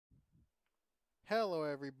Hello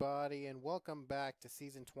everybody and welcome back to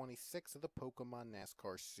Season 26 of the Pokemon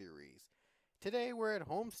NASCAR series. Today we're at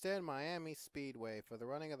Homestead Miami Speedway for the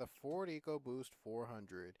running of the Ford EcoBoost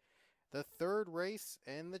 400. The third race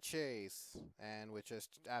in the chase, and with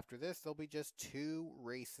just after this there'll be just 2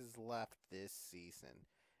 races left this season.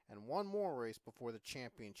 And one more race before the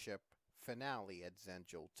championship finale at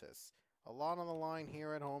Zenjoltis. A lot on the line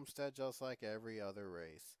here at Homestead just like every other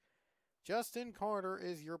race. Justin Carter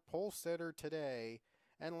is your pole sitter today,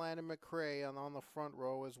 and Landon McRae on the front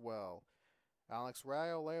row as well. Alex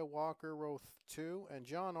Rayo, Leah Walker, row 2, and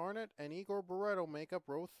John Arnott and Igor Barreto make up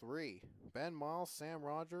row 3. Ben Miles, Sam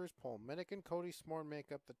Rogers, Paul Minnick, and Cody Smart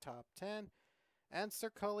make up the top 10. And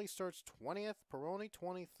Sir Cully starts 20th, Peroni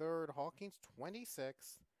 23rd, Hawkins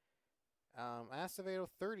 26th, Acevedo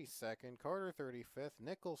 32nd, Carter 35th,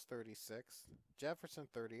 Nichols 36th, Jefferson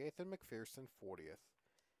 38th, and McPherson 40th.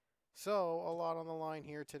 So, a lot on the line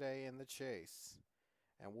here today in the chase.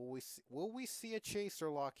 And will we see a chaser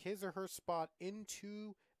lock his or her spot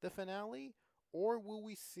into the finale? Or will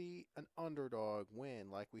we see an underdog win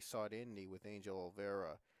like we saw at Indy with Angel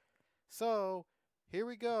Oliveira? So, here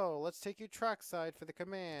we go. Let's take you trackside for the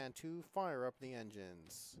command to fire up the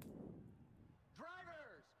engines.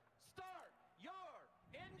 Drivers, start your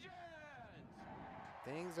engines!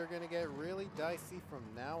 Things are going to get really dicey from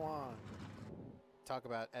now on. Talk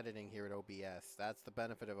about editing here at OBS. That's the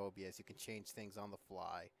benefit of OBS. You can change things on the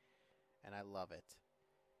fly. And I love it.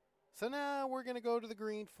 So now we're going to go to the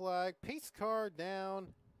green flag. Pace car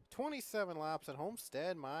down. 27 laps at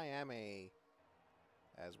Homestead, Miami.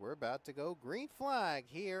 As we're about to go green flag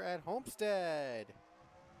here at Homestead.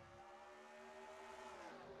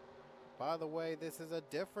 By the way, this is a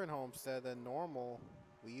different Homestead than normal.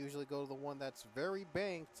 We usually go to the one that's very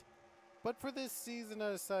banked. But for this season,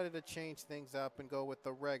 I decided to change things up and go with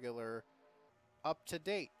the regular,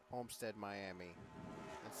 up-to-date Homestead Miami.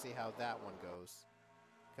 And see how that one goes.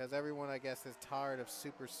 Because everyone, I guess, is tired of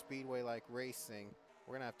super speedway-like racing.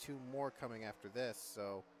 We're going to have 2 more coming after this,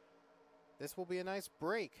 so this will be a nice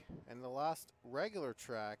break. And the last regular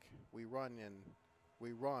track we run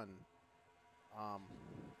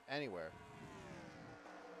anywhere.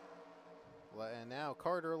 And now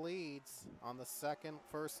Carter leads on the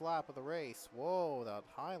first lap of the race. Whoa, that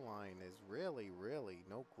high line is really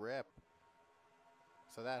no grip.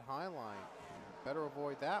 So that high line, better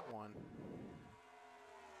avoid that one.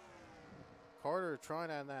 Carter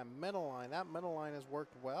trying on that middle line. That middle line has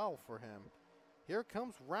worked well for him. Here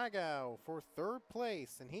comes Ragao for 3rd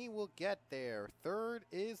place, and he will get there. 3rd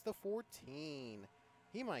is the 14.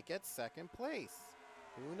 He might get 2nd place.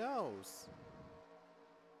 Who knows?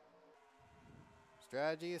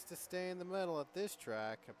 Strategy is to stay in the middle at this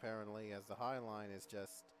track, apparently, as the high line is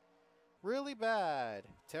just really bad.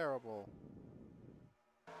 Terrible.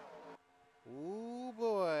 Ooh,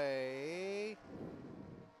 boy.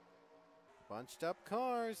 Bunched up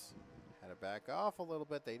cars. Had to back off a little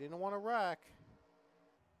bit. They didn't want to wreck.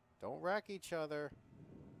 Don't wreck each other.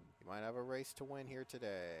 You might have a race to win here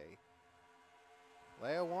today.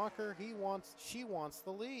 Leah Walker, she wants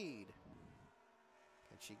the lead.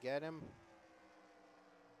 Can she get him?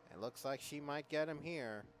 It looks like she might get him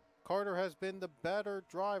here. Carter has been the better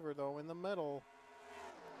driver, though, in the middle.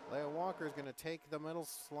 Leah Walker is going to take the middle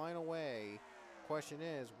line away. Question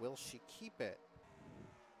is, will she keep it?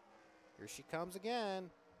 Here she comes again.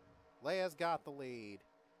 Leah's got the lead.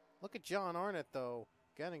 Look at John Arnott, though.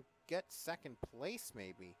 Gonna get 2nd place,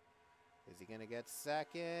 maybe. Is he going to get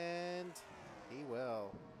 2nd? He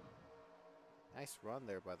will. Nice run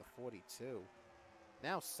there by the 42.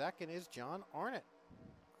 Now 2nd is John Arnott.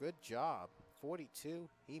 Good job. 42,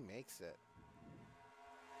 he makes it.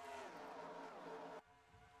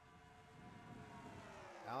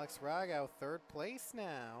 Alex Ragao, 3rd place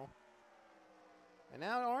now. And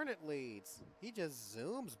now Arnott leads. He just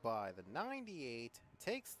zooms by. The 98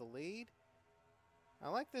 takes the lead. I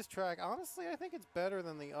like this track. Honestly, I think it's better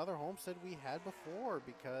than the other Homestead we had before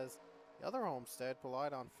because the other Homestead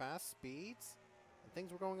relied on fast speeds. And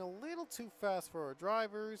things were going a little too fast for our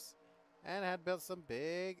drivers. And had built some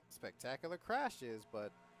big, spectacular crashes.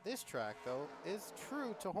 But this track, though, is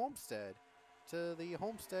true to Homestead. To the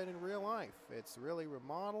Homestead in real life. It's really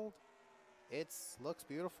remodeled. It looks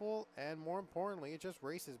beautiful. And more importantly, it just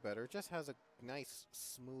races better. It just has a nice,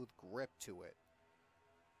 smooth grip to it.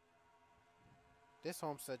 This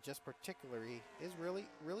Homestead, just particularly, is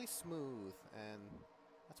really smooth. And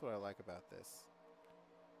that's what I like about this.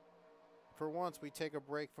 For once, we take a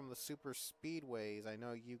break from the super speedways. I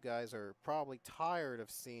know you guys are probably tired of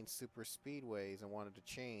seeing super speedways and wanted to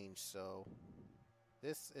change, so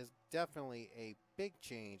this is definitely a big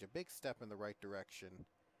change, a big step in the right direction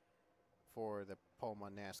for the Poma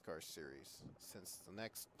NASCAR series, since in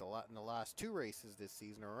the last 2 races this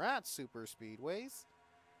season are at super speedways.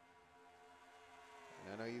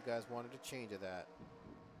 And I know you guys wanted a change of that.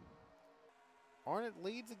 Arnott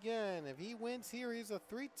leads again. If he wins here, he's a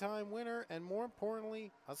 3-time winner, and more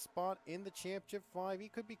importantly, a spot in the Championship 5. He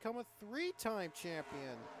could become a 3-time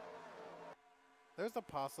champion. There's a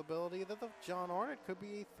possibility that John Arnott could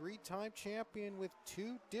be a 3-time champion with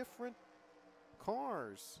 2 different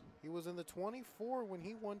cars. He was in the 24 when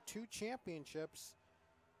he won 2 championships,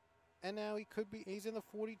 and now he's in the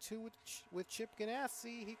 42 with Chip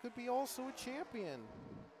Ganassi. He could be also a champion.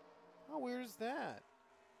 How weird is that?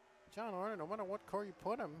 John Arnott, no matter what car you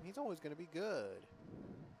put him, he's always going to be good.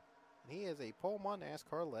 And he is a Poma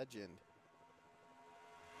NASCAR legend.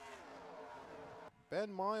 Ben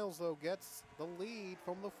Miles, though, gets the lead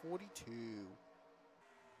from the 42.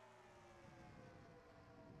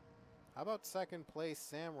 How about second place,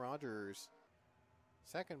 Sam Rogers?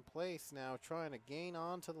 Second place now, trying to gain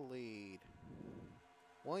on to the lead.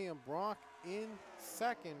 William Brock in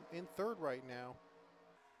third right now.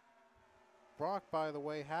 Brock, by the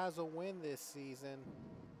way, has a win this season.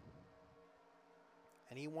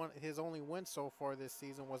 And his only win so far this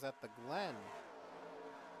season was at the Glen.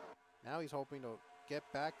 Now he's hoping to get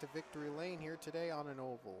back to victory lane here today on an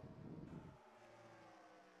oval.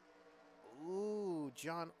 Ooh,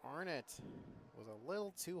 John Arnott was a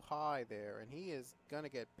little too high there, and he is going to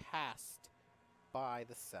get passed by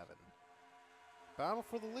the 7. Battle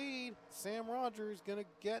for the lead. Sam Rogers going to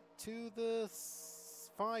get to the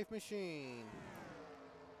 5 machine.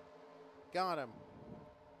 Got him.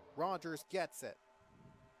 Rogers gets it.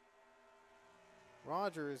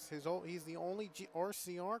 Rogers, he's the only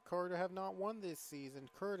RCR car to have not won this season.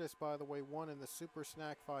 Curtis, by the way, won in the Super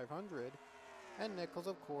Snack 500. And Nichols,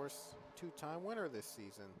 of course, 2-time winner this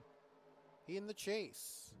season. He in the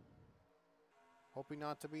chase. Hoping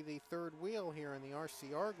not to be the third wheel here in the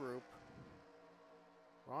RCR group.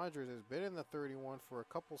 Rogers has been in the 31 for a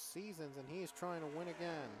couple seasons, and he is trying to win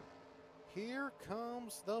again. Here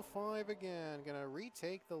comes the 5 again. Gonna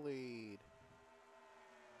retake the lead.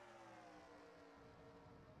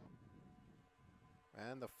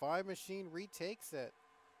 And the 5 machine retakes it.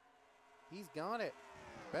 He's got it.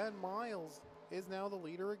 Ben Miles is now the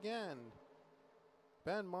leader again.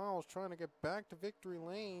 Ben Miles trying to get back to victory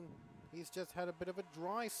lane. He's just had a bit of a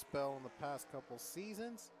dry spell in the past couple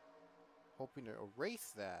seasons. Hoping to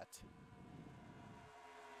erase that.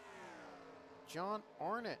 John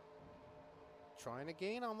Arnott trying to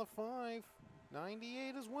gain on the 5.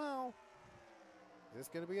 98 as well. Is this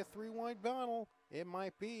going to be a 3-wide battle? It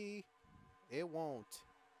might be. It won't.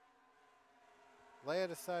 Leia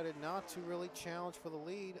decided not to really challenge for the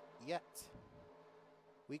lead yet.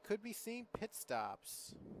 We could be seeing pit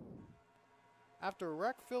stops. After a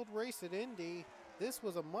wreck-filled race at Indy, this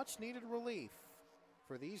was a much-needed relief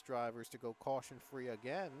for these drivers to go caution-free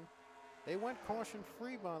again. They went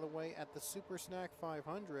caution-free, by the way, at the Super Snack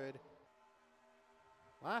 500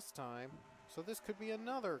 last time, so this could be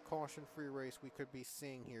another caution-free race we could be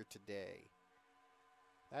seeing here today.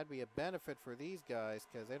 That'd be a benefit for these guys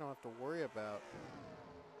because they don't have to worry about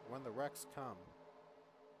when the wrecks come.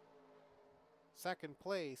 Second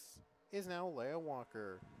place is now Leia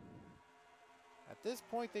Walker. At this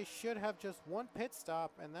point, they should have just one pit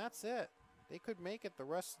stop, and that's it. They could make it the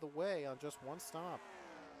rest of the way on just one stop.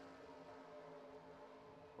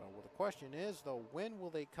 Well, the question is, though, when will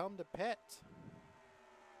they come to pit?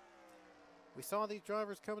 We saw these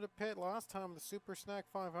drivers come to pit last time, the Super Snack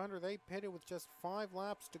 500. They pitted with just 5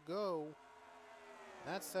 laps to go.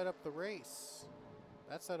 That set up the race.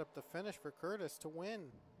 That set up the finish for Curtis to win.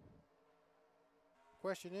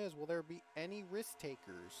 Question is, will there be any risk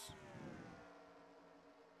takers?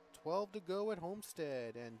 12 to go at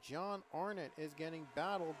Homestead, and John Arnott is getting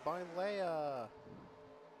battled by Leia.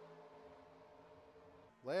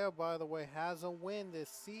 Leia, by the way, has a win this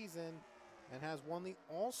season and has won the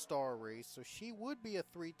All-Star race, so she would be a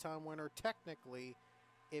 3-time winner technically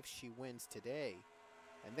if she wins today.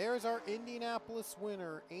 And there's our Indianapolis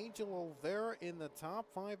winner, Angel Oliveira, in the top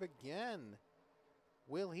 5 again.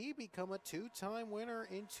 Will he become a 2-time winner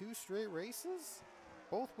in 2 straight races?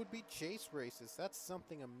 Both would be chase races. That's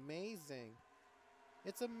something amazing.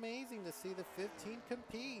 It's amazing to see the 15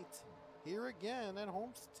 compete here again at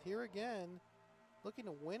Homestead, here again, looking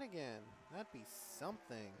to win again. That'd be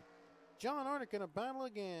something. John Arnott gonna battle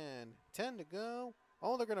again. 10 to go.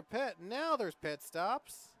 Oh, they're gonna pit. Now there's pit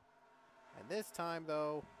stops. And this time,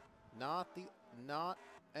 though, not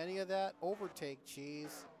any of that overtake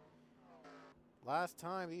cheese. Last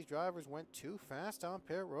time, these drivers went too fast on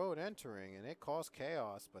pit road entering, and it caused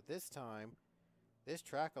chaos. But this time, This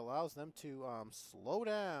track allows them to slow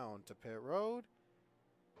down to pit road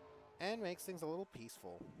and makes things a little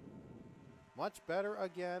peaceful. Much better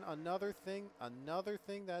again. Another thing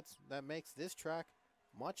that makes this track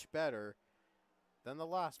much better than the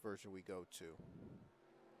last version we go to.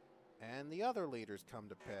 And the other leaders come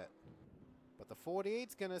to pit. But the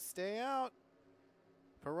 48's going to stay out.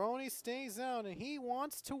 Pironi stays out, and he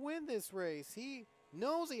wants to win this race. He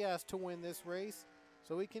knows he has to win this race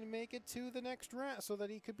so he can make it to the next round, so that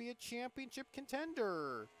he could be a championship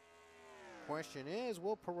contender. Question is,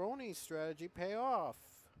 will Pironi's strategy pay off?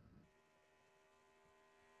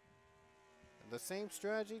 The same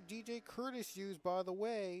strategy DJ Curtis used, by the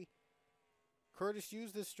way. Curtis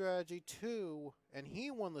used this strategy too, and he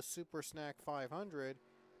won the Super Snack 500.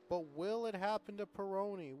 But will it happen to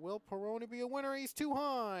Pironi? Will Pironi be a winner? He's too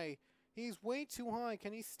high. He's way too high.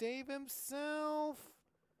 Can he save himself?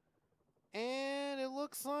 And it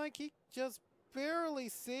looks like he just barely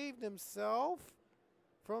saved himself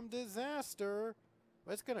from disaster.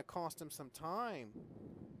 But it's going to cost him some time.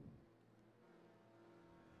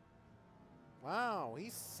 Wow, he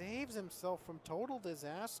saves himself from total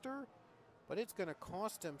disaster, but it's going to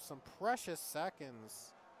cost him some precious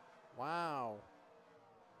seconds. Wow.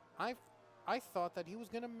 I thought that he was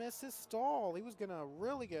going to miss his stall. He was going to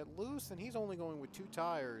really get loose, and he's only going with 2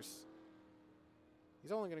 tires.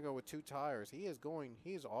 He's only going to go with 2 tires.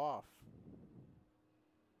 He's off.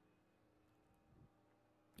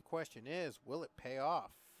 The question is, will it pay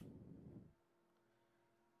off?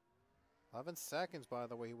 11 seconds, by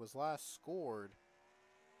the way, he was last scored.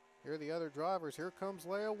 Here are the other drivers. Here comes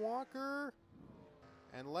Leia Walker.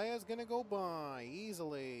 And Leia's going to go by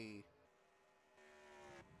easily.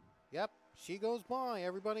 Yep, she goes by.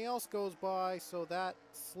 Everybody else goes by. So that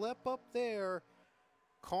slip up there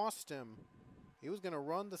cost him. He was going to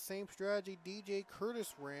run the same strategy DJ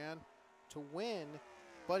Curtis ran to win,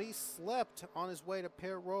 but he slipped on his way to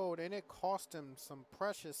pit road, and it cost him some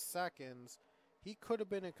precious seconds. He could have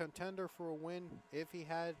been a contender for a win if he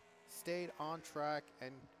had stayed on track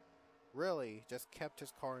and really just kept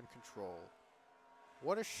his car in control.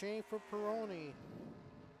 What a shame for Pironi,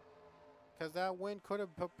 because that win could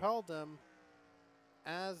have propelled him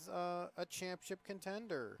as a championship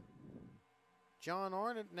contender. John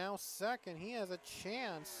Arnott now second. He has a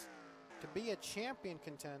chance to be a champion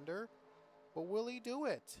contender, but will he do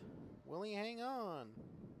it? Will he hang on?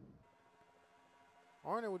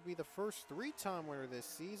 Arnott would be the first 3-time winner this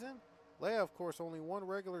season. Leia, of course, only 1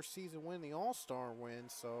 regular season win, the All-Star win,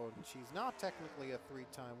 so she's not technically a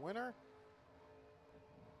 3-time winner.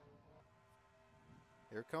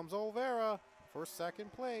 Here comes Olvera for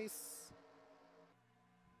 2nd place.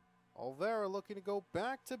 Olvera looking to go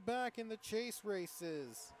back-to-back in the chase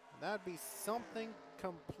races. That'd be something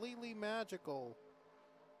completely magical.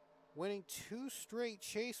 Winning 2 straight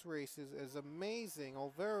chase races is amazing.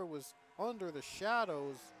 Olvera was under the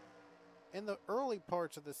shadows in the early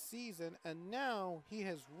parts of the season, and now he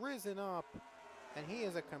has risen up, and he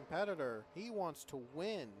is a competitor. He wants to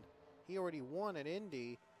win. He already won at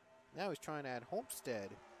Indy. Now he's trying to add Homestead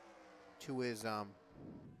to his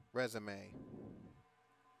resume.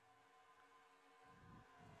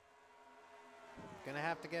 Gonna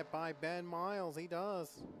have to get by Ben Miles. He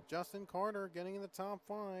does. Justin Carter getting in the top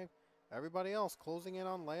 5. Everybody else closing in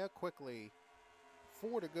on Leia quickly.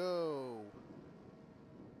 4 to go.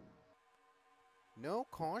 No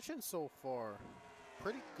caution so far.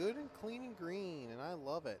 Pretty good and clean and green, and I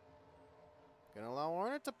love it. Gonna allow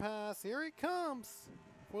Arnott to pass. Here he comes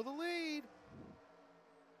for the lead.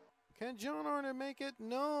 Can John Arnott make it?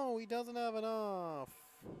 No, he doesn't have enough.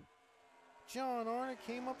 John Arnott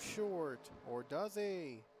came up short, or does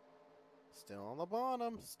he? Still on the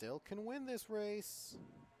bottom, still can win this race.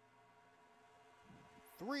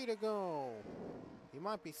 3 to go. He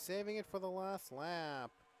might be saving it for the last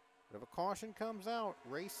lap. But if a caution comes out,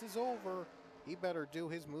 race is over. He better do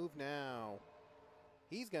his move now.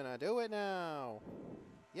 He's gonna do it now.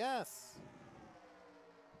 Yes.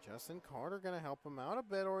 Justin Carter gonna help him out a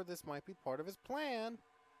bit, or this might be part of his plan.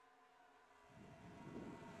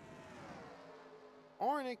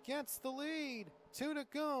 Arnott gets the lead. 2 to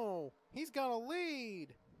go. He's got a lead.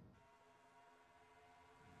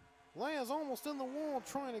 Leia's almost in the wall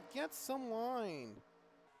trying to get some line.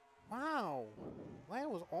 Wow. Leia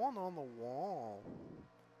was on the wall.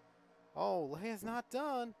 Oh, Leia's not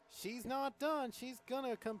done. She's not done. She's going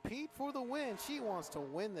to compete for the win. She wants to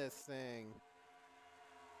win this thing.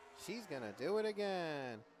 She's going to do it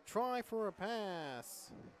again. Try for a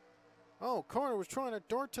pass. Oh, Carter was trying to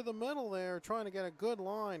dart to the middle there, trying to get a good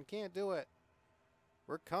line. Can't do it.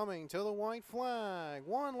 We're coming to the white flag.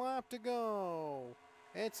 1 lap to go.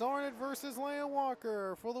 It's Arnott versus Leia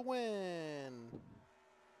Walker for the win.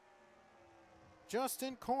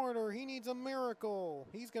 Justin Carter, he needs a miracle.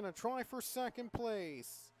 He's going to try for second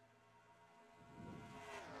place.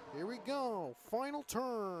 Here we go. Final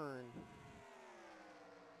turn.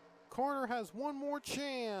 Carter has one more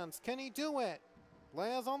chance. Can he do it?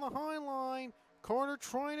 Leia's on the high line. Carter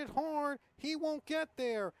trying it hard. He won't get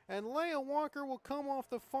there. And Leia Walker will come off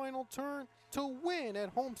the final turn to win at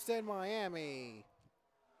Homestead, Miami.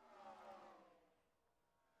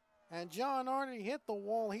 And John Arnott hit the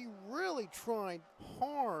wall. He really tried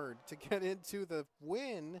hard to get into the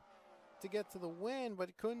win, to get to the win, but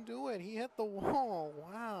he couldn't do it. He hit the wall.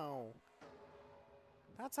 Wow.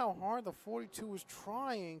 That's how hard the 42 was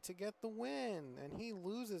trying to get the win, and he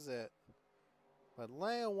loses it. But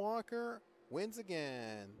Leia Walker wins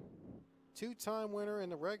again. Two-time winner in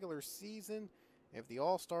the regular season. If the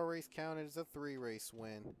All-Star race counted as a 3-race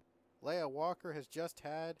win. Leia Walker has just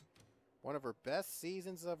had one of her best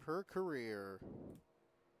seasons of her career.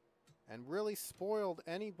 And really spoiled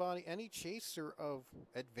anybody, any chaser of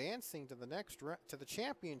advancing to the to the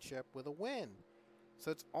championship with a win.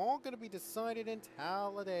 So it's all going to be decided in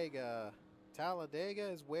Talladega. Talladega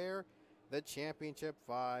is where the Championship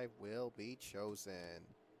 5 will be chosen.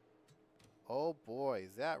 Oh boy,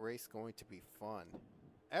 is that race going to be fun.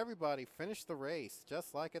 Everybody finished the race,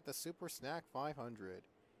 just like at the Super Snack 500.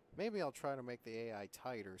 Maybe I'll try to make the AI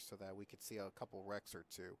tighter so that we could see a couple wrecks or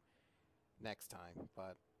two next time.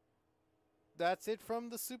 But that's it from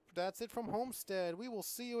Homestead. We will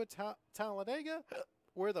see you at Talladega,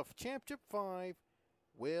 where the Championship 5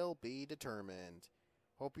 will be determined.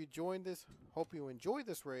 Hope you enjoyed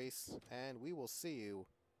this race, and we will see you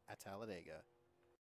at Talladega.